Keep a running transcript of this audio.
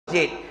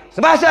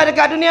Semasa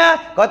dekat dunia,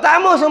 kau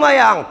tak mau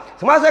sembahyang.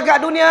 Semasa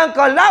dekat dunia,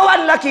 kau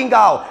lawan laki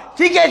kau.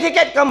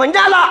 Sikit-sikit kau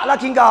menyalak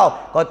laki kau.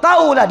 Kau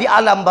tahulah di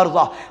alam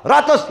barzah.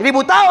 Ratus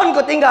ribu tahun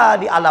kau tinggal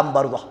di alam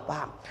barzah.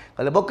 Faham?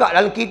 Kalau buka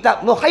dalam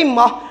kitab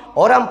Muhimmah,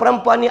 orang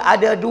perempuan ni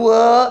ada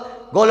dua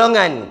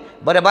golongan.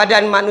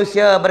 Berbadan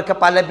manusia,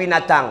 berkepala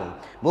binatang.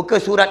 Muka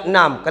surat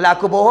 6. Kalau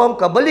aku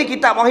bohong, kau beli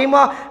kitab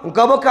Muhimmah,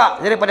 kau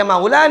buka daripada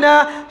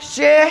Maulana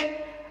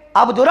Syekh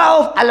Abdul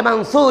Rauf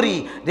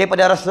Al-Mansuri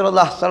daripada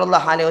Rasulullah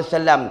sallallahu alaihi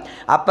wasallam.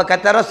 Apa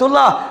kata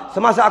Rasulullah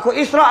semasa aku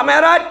Isra'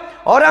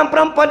 Mi'raj? Orang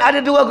perempuan ada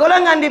dua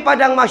golongan di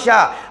padang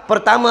mahsyar.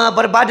 Pertama,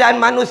 berbadan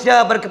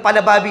manusia berkepala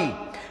babi.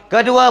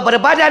 Kedua,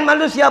 berbadan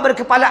manusia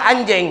berkepala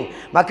anjing.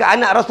 Maka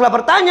anak Rasulullah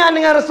bertanya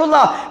dengan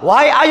Rasulullah,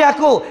 "Wahai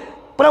ayahku,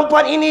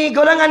 perempuan ini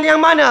golongan yang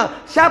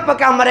mana?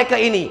 Siapakah mereka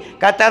ini?"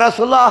 Kata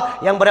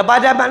Rasulullah, yang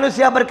berbadan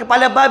manusia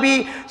berkepala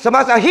babi,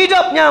 semasa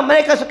hidupnya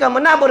mereka suka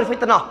menabur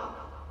fitnah.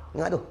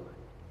 Ingat tu.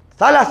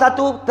 Salah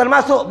satu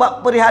termasuk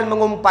bab perihal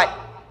mengumpat.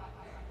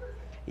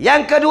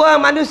 Yang kedua,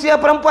 manusia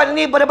perempuan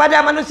ini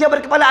berbadan manusia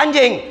berkepala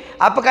anjing.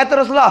 Apa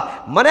kata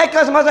Rasulullah?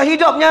 Mereka semasa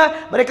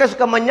hidupnya mereka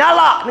suka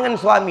menyalak dengan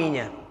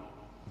suaminya.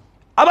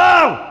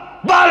 "Abang,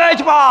 balik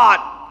cepat.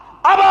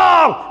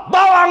 Abang,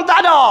 bawang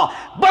tak ada.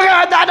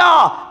 Berat tak ada.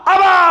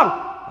 Abang."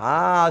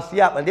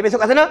 Siap. Nanti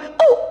besok kat sana.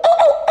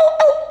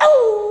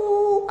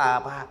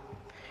 Apa?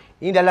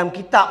 Ini dalam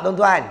kitab,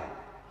 tuan-tuan.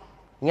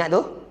 Ingat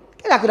tu?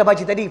 Kan aku dah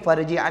baca tadi,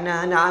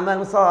 farji'na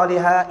na'mal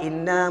salihah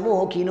inna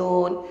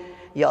muqinun.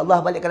 Ya Allah,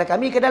 balikkanlah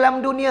kami ke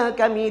dalam dunia,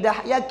 kami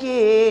dah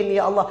yakin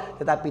ya Allah,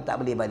 tetapi tak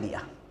boleh balik.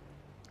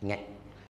 Ingat.